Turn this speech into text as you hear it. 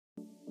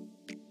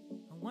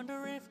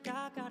wonder if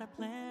God got a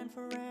plan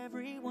for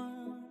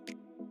everyone.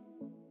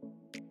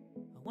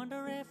 I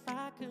wonder if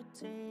I could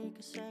take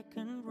a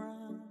second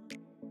run.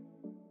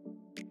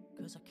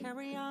 'Cause I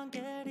carry on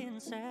getting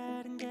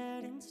sad and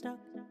getting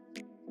stuck.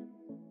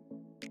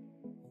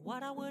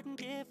 What I wouldn't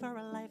give for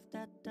a life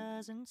that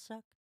doesn't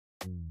suck.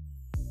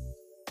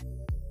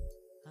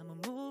 I'm a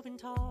moving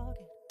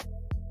target.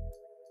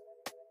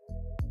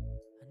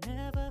 I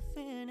never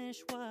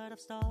finish what I've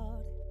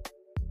started.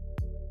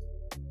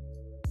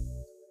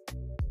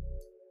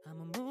 I'm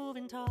a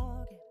moving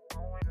target.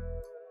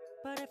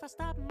 But if I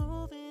stop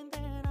moving,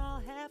 then I'll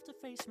have to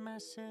face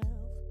myself.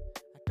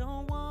 I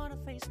don't wanna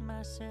face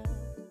myself.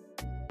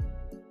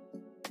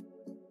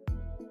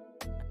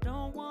 I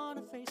don't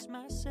wanna face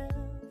myself.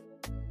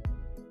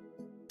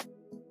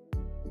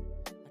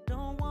 I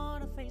don't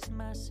wanna face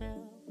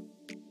myself.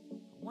 I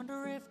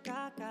wonder if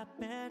God got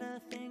better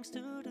things to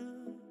do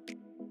than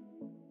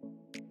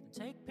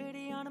take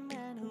pity on a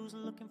man who's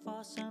looking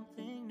for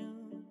something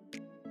new.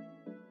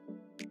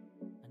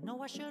 I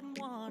know I shouldn't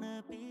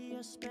wanna be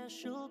a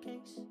special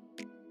case,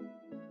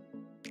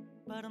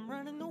 but I'm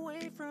running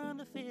away from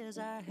the fears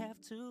I have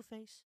to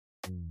face.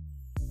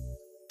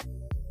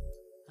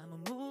 I'm a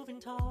moving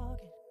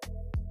target.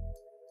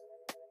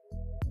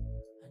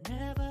 I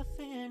never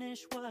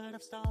finish what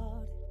I've started.